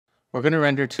We're going to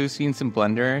render two scenes in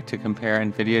Blender to compare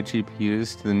Nvidia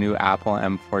GPUs to the new Apple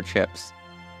M4 chips.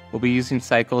 We'll be using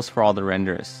cycles for all the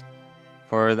renders.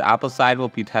 For the Apple side, we'll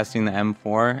be testing the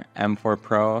M4, M4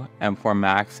 Pro, M4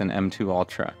 Max, and M2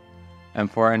 Ultra.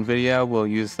 And for Nvidia, we'll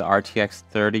use the RTX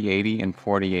 3080 and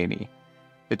 4080.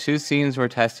 The two scenes we're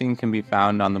testing can be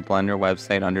found on the Blender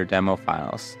website under demo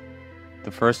files.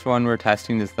 The first one we're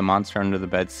testing is the monster under the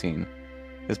bed scene.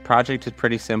 This project is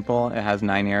pretty simple. It has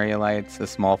 9 area lights, a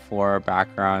small floor,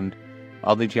 background.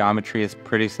 All the geometry is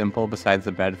pretty simple besides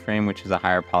the bed frame, which is a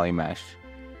higher poly mesh.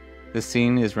 This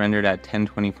scene is rendered at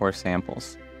 1024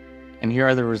 samples. And here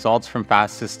are the results from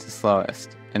fastest to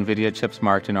slowest. Nvidia chips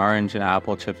marked in orange and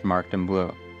Apple chips marked in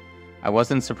blue. I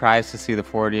wasn't surprised to see the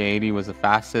 4080 was the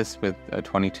fastest with a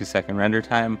 22-second render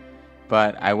time,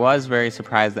 but I was very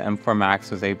surprised the M4 Max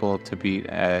was able to beat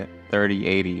a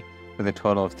 3080 with a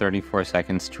total of 34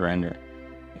 seconds to render.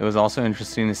 It was also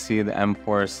interesting to see the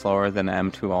M4 is slower than the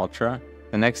M2 Ultra.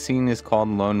 The next scene is called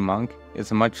Lone Monk.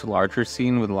 It's a much larger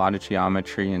scene with a lot of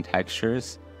geometry and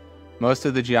textures. Most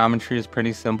of the geometry is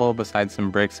pretty simple besides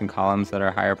some bricks and columns that are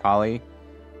higher poly.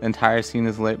 The entire scene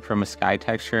is lit from a sky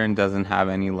texture and doesn't have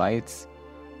any lights.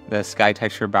 The sky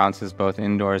texture bounces both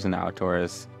indoors and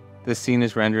outdoors. This scene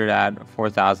is rendered at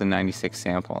 4096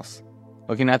 samples.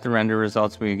 Looking at the render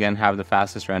results, we again have the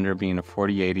fastest render being a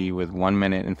 4080 with 1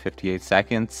 minute and 58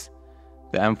 seconds.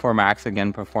 The M4 Max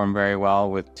again performed very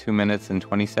well with 2 minutes and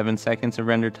 27 seconds of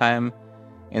render time.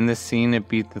 In this scene, it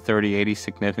beat the 3080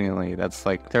 significantly. That's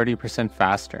like 30%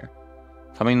 faster.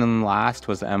 Coming in last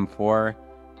was the M4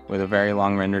 with a very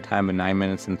long render time of 9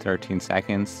 minutes and 13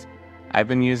 seconds. I've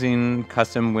been using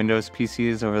custom Windows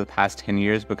PCs over the past 10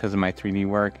 years because of my 3D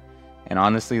work, and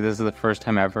honestly this is the first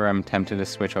time ever I'm tempted to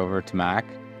switch over to Mac.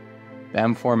 The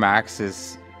M4 Max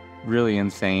is really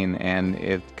insane, and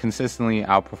it consistently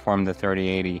outperformed the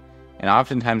 3080 and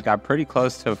oftentimes got pretty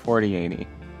close to a 4080.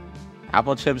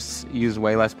 Apple chips use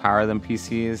way less power than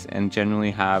PCs and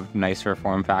generally have nicer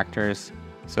form factors.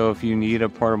 So if you need a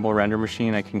portable render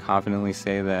machine, I can confidently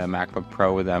say the MacBook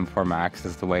Pro with the M4 Max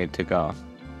is the way to go.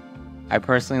 I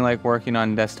personally like working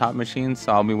on desktop machines,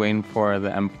 so I'll be waiting for the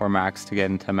M4 Max to get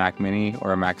into Mac Mini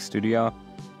or a Mac Studio.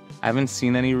 I haven't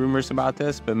seen any rumors about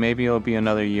this, but maybe it'll be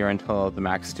another year until the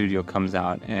Mac Studio comes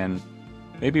out, and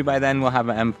maybe by then we'll have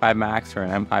an M5 Max or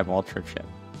an M5 Ultra chip.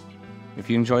 If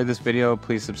you enjoyed this video,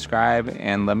 please subscribe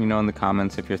and let me know in the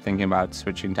comments if you're thinking about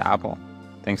switching to Apple.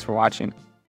 Thanks for watching.